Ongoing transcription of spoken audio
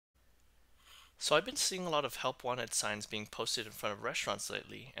So I've been seeing a lot of help wanted signs being posted in front of restaurants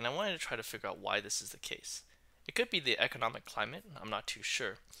lately, and I wanted to try to figure out why this is the case. It could be the economic climate, I'm not too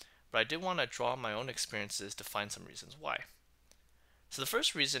sure, but I did want to draw on my own experiences to find some reasons why. So the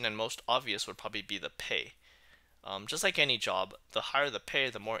first reason and most obvious would probably be the pay. Just like any job, the higher the pay,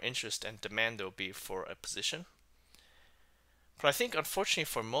 the more interest and demand there will be for a position. But I think unfortunately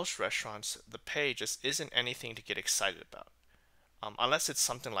for most restaurants, the pay just isn't anything to get excited about. Unless it's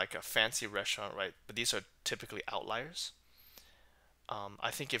something like a fancy restaurant, right? But these are typically outliers. I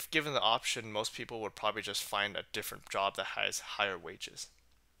think if given the option, most people would probably just find a different job that has higher wages.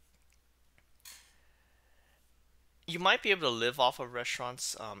 You might be able to live off of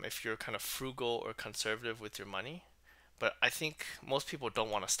restaurants if you're kind of frugal or conservative with your money, but I think most people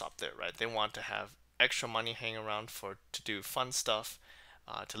don't want to stop there, right? They want to have extra money hanging around for to do fun stuff,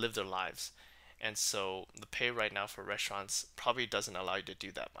 to live their lives, and so the pay right now for restaurants probably doesn't allow you to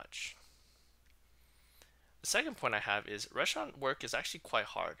do that much. The second point I have is restaurant work is actually quite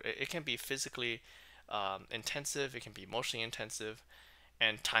hard. It can be physically intensive, it can be emotionally intensive,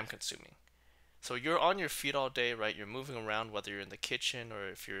 and time consuming. So you're on your feet all day, right? You're moving around, whether you're in the kitchen or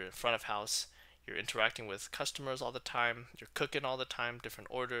if you're in front of house. You're interacting with customers all the time. You're cooking all the time, different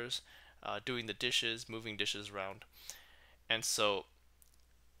orders, doing the dishes, moving dishes around. And so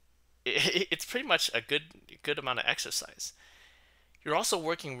it's pretty much a good amount of exercise. You're also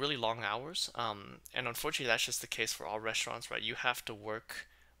working really long hours, and unfortunately, that's just the case for all restaurants, right? You have to work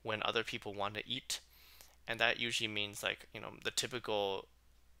when other people want to eat, and that usually means like the typical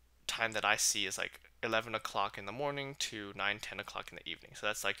time that I see is like 11 o'clock in the morning to 9, 10 o'clock in the evening. So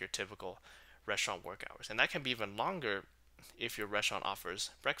that's like your typical restaurant work hours, and that can be even longer if your restaurant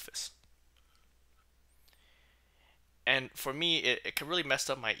offers breakfast. And for me, it could really mess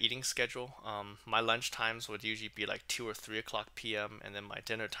up my eating schedule. My lunch times would usually be like 2 or 3 o'clock p.m., and then my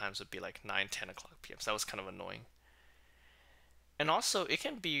dinner times would be like 9, 10 o'clock p.m. So that was kind of annoying. And also, it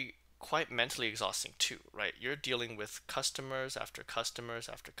can be quite mentally exhausting too, right? You're dealing with customers after customers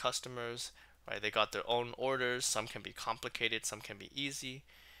after customers, right? They got their own orders. Some can be complicated, some can be easy.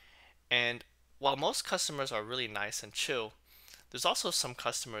 And while most customers are really nice and chill, there's also some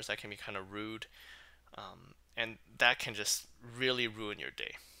customers that can be kind of rude, and that can just really ruin your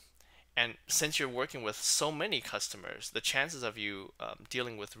day. And since you're working with so many customers, the chances of you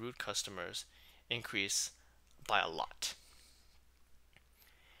dealing with rude customers increase by a lot.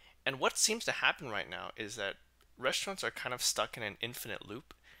 And what seems to happen right now is that restaurants are kind of stuck in an infinite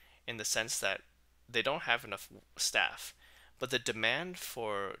loop in the sense that they don't have enough staff, but the demand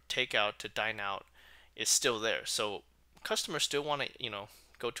for takeout to dine out is still there. So customers still want to,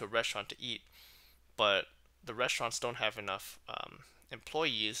 go to a restaurant to eat, but the restaurants don't have enough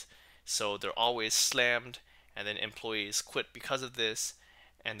employees, so they're always slammed, and then employees quit because of this,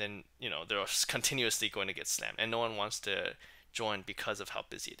 and then they're continuously going to get slammed, and no one wants to join because of how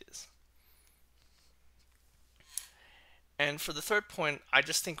busy it is. And for the third point, I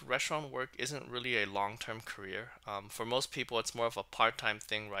just think restaurant work isn't really a long-term career. For most people, it's more of a part-time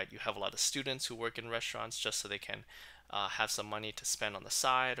thing, right? You have a lot of students who work in restaurants just so they can have some money to spend on the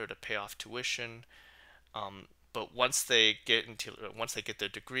side or to pay off tuition. But once they get their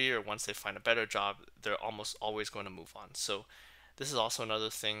degree or once they find a better job, they're almost always going to move on. So this is also another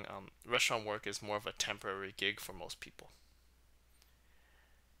thing. Restaurant work is more of a temporary gig for most people.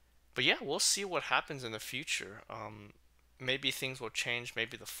 But yeah, we'll see what happens in the future. Maybe things will change.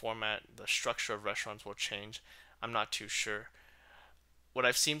 Maybe the format, the structure of restaurants will change. I'm not too sure. What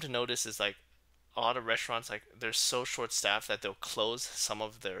I've seemed to notice is like a lot of restaurants, like they're so short staffed that they'll close some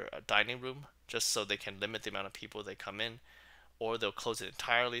of their dining room just so they can limit the amount of people they come in, or they'll close it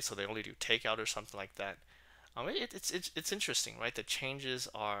entirely so they only do takeout or something like that. It's interesting, right? The changes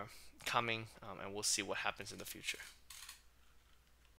are coming, and we'll see what happens in the future.